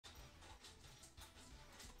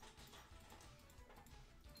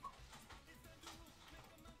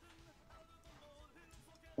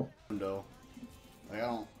Mundo. Like, I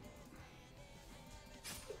don't...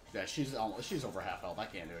 Yeah, she's over half health. I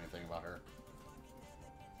can't do anything about her.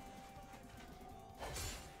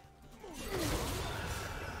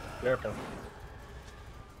 Careful.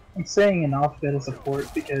 I'm saying an off bit of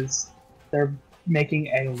support because they're making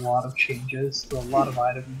a lot of changes to a lot of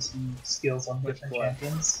items and skills on different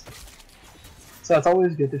champions. So it's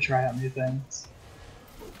always good to try out new things.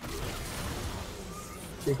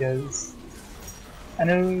 Because I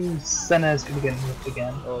know Senna is going to get whipped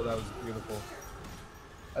again. Oh, that was beautiful.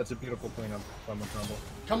 That's a beautiful cleanup from the Trundle.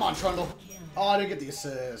 Come on, Trundle. Oh, I didn't get the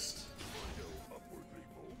assist.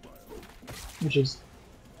 Which is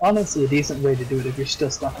honestly a decent way to do it if you're still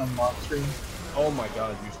stuck on lock screen. Oh my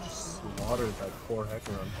god, you just slaughtered that poor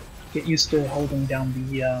Hecarim. Get used to holding down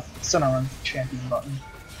the center run champion button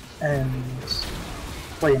and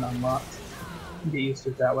playing unlocked. Get used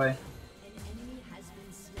to it that way.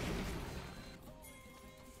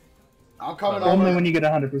 I'm coming Only over. when you get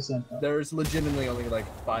 100% though. There's legitimately only like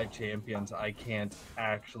 5 champions I can't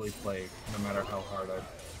actually play, no matter how hard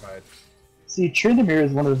I've tried. See, Tryndamere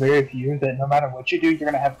is one of the very few that no matter what you do, you're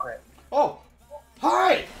gonna have crit. Oh!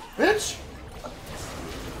 Hi! Bitch!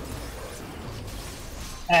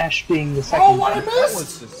 Ashe being the second. Oh, what I That missed!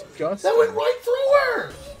 was disgusting. That went right through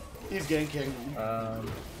her! He's ganking.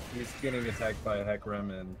 He's getting attacked by a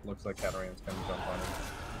Hecarim and looks like Katarin's gonna jump on him.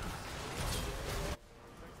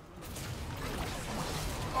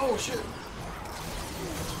 Oh, shit.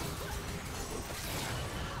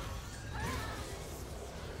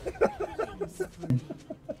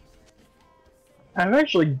 I've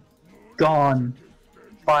actually gone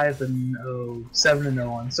 5-0, 7-0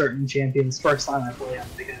 on certain champions first time I play them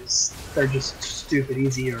because they're just stupid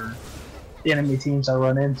easy, or the enemy teams I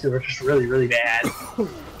run into are just really, really bad. Oh,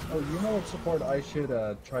 you know what support I should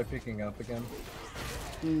try picking up again?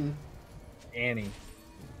 Annie.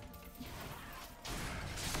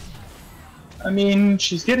 I mean,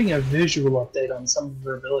 she's getting a visual update on some of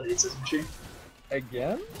her abilities, isn't she?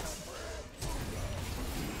 Again?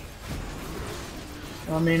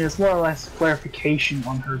 I mean, it's more or less clarification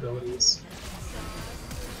on her abilities.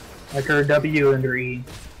 Like her W and her E,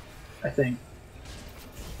 I think.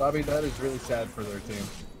 Bobby, that is really sad for their team.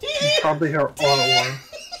 Probably her auto.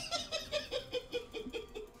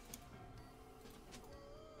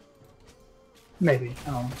 Maybe,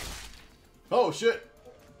 I don't know. Oh, shit.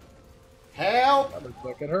 Help! That looks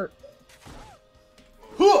like it hurt.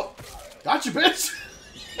 Huh! Gotcha, bitch!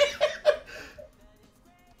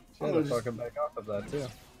 Should have fucking back off of that too.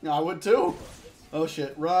 I would too. Oh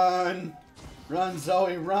shit, run! Run,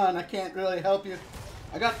 Zoe, run! I can't really help you.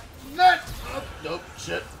 I got that! Oh, nope,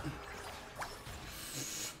 shit.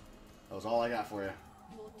 That was all I got for you.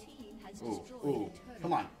 Ooh, ooh.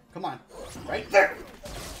 Come on, come on. Right there!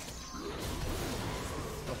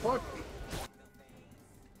 The fuck?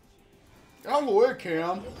 Get out of the way,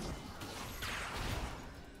 Cam.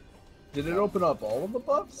 Did it open up all of the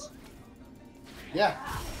buffs? Yeah.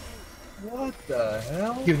 What the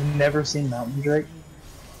hell? You've never seen Mountain Drake?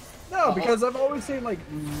 No, because I've always seen like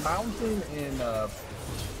Mountain and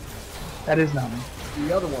That is Mountain.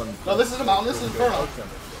 the other one. No, this is a mountain, this is Inferno.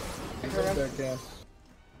 Okay.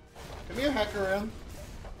 Come here, Hecarim.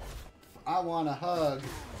 I want a hug.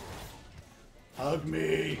 Hug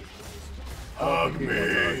me. Hug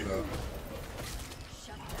me.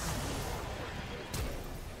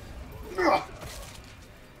 Ugh.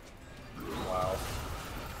 Wow.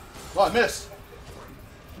 Oh, I missed.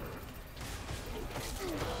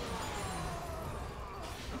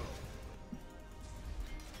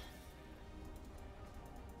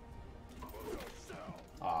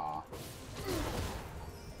 Aw.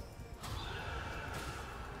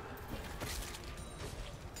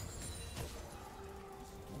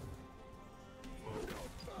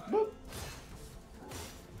 Boop.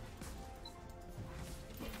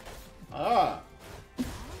 Ah.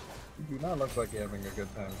 You do not look like you're having a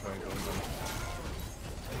good time trying to win them.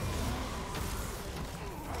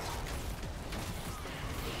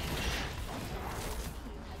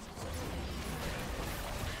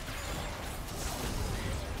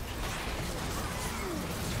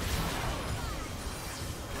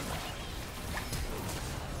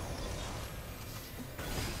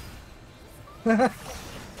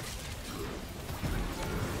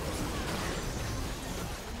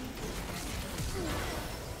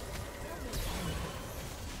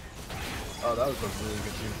 Oh, that was a really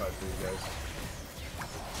good team fight for you guys.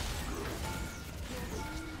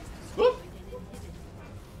 Whoop.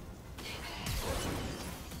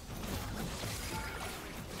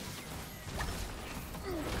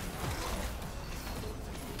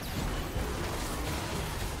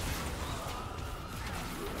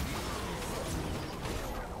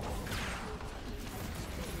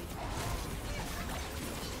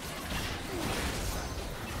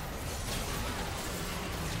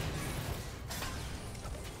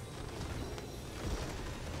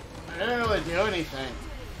 do anything.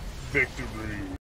 Victory.